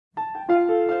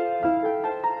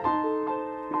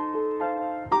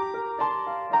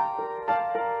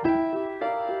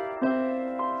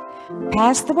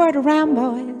Pass the word around,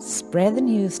 boys. Spread the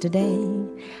news today.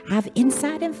 I've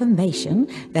inside information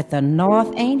that the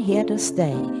North ain't here to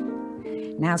stay.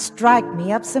 Now strike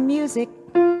me up some music.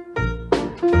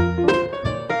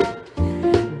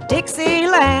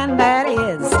 Dixieland, that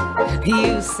is.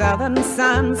 You southern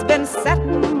sun's been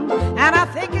setting, and I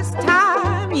think it's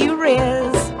time you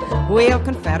riz. We'll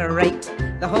confederate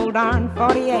the whole darn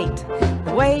 48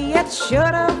 the way it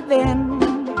should have been.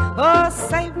 Oh,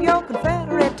 save your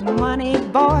Confederate money,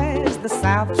 boys. The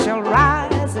South shall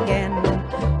rise again.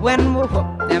 When we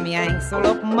whoop them Yanks, we'll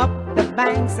open up the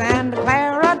banks and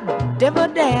declare a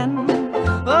dividend.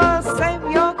 Oh, save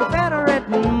your Confederate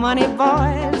money,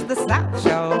 boys. The South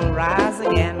shall rise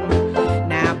again.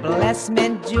 Now bless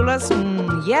me, Julius,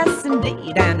 yes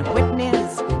indeed, and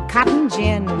Whitney's cotton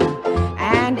gin.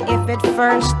 And if at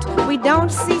first we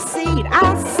don't see seed,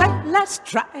 I'll say let's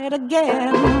try it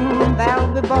again.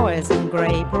 There'll be boys in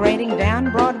gray parading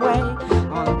down Broadway.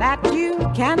 On that you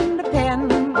can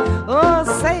depend. Oh,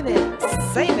 save it,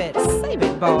 save it, save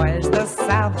it, boys. The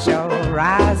South shall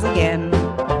rise again.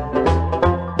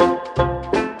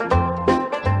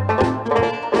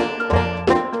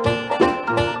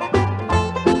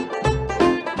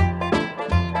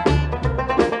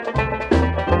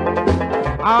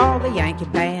 All the Yankee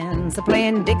bands are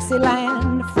playing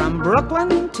Dixieland from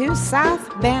Brooklyn to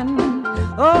South Bend.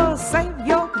 Oh, save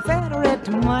your Confederate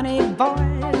money,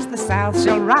 boys. The South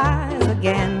shall rise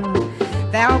again.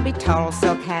 There'll be tall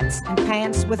silk hats and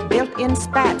pants with built-in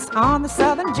spats on the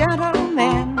Southern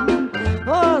gentlemen.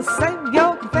 Oh, save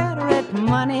your Confederate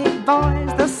money,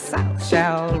 boys. The South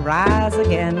shall rise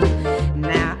again.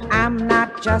 Now, I'm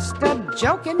not just a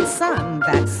joking, son.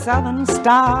 That Southern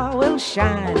star will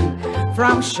shine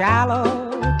from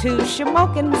Shallow to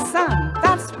Shamokin, son.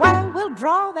 That's where we'll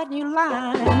draw that new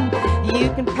line. You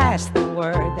can pass the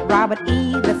word that Robert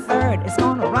E. III is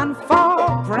gonna run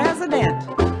for president.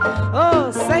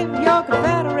 Oh, save your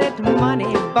Confederate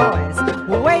money, boys.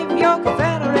 Wave your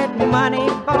Confederate money,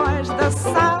 boys.